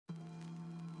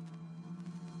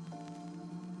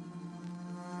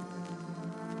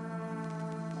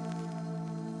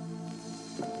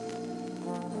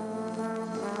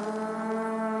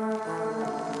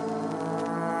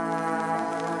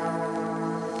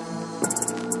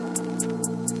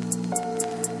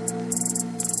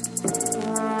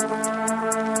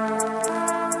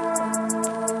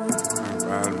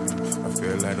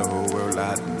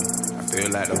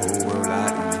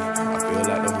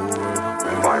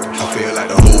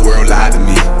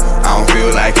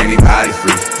feel like anybody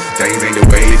free. Things ain't the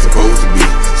way it's supposed to be,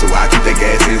 so I keep that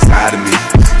gas inside of me.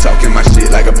 Talking my shit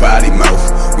like a body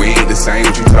mouth. We ain't the same,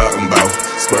 what you talking about?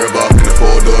 Swerve off in the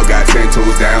 4-door, got 10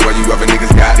 toes down while you other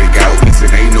niggas got it out.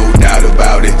 Listen, ain't no doubt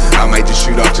about it, I might just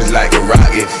shoot off just like a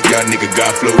rocket. Young nigga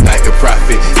got flow like a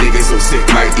prophet. Niggas so sick,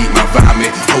 might eat my vomit.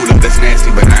 Hold up, that's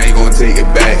nasty, but I ain't gonna take it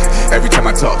back. Every time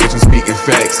I talk, bitch, I'm speaking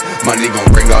facts. Money gon'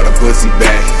 bring all the pussy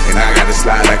back, and I gotta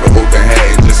slide like an open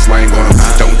hat and just swing on them.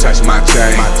 Don't touch my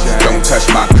chain, don't touch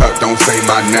my cup, don't say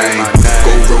my name.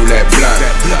 Go roll that blunt,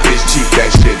 bitch, cheap that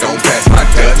shit, don't pass my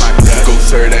Dutch. Go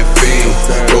serve that fiend,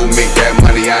 go make that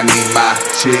money, I need my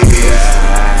cheese.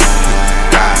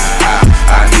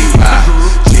 I need my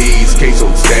cheese, queso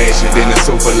stash, and then the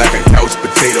sofa like a couch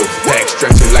potato. Back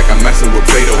stretching like I'm messing with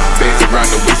Play-Doh. Fans around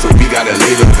the way, so we gotta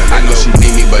lay low. I know she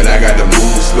need me, but I gotta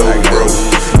move slow, bro.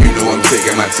 You know I'm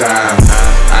taking my time.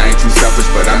 I ain't too selfish,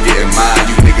 but I'm getting mine.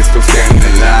 You niggas still standing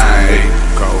in line. Hey,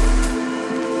 go.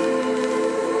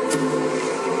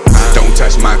 Don't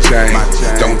touch my chain,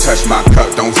 don't touch my cup,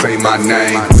 don't say my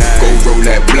name. Go roll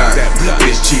that blunt,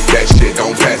 bitch, cheap that shit,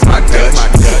 don't pass my Dutch.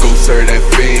 Go serve that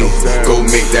fiend, go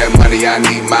make that money, I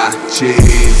need my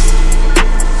cheese.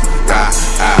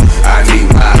 I need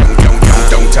my,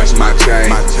 don't touch my chain,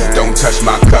 don't touch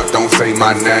my cup, don't say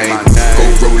my name. Go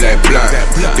roll that blunt,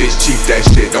 bitch, cheap that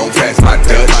shit, don't pass my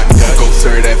Dutch. Go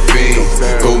serve that fiend,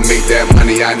 go make that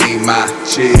money, I need my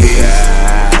cheese.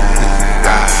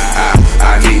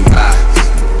 I need my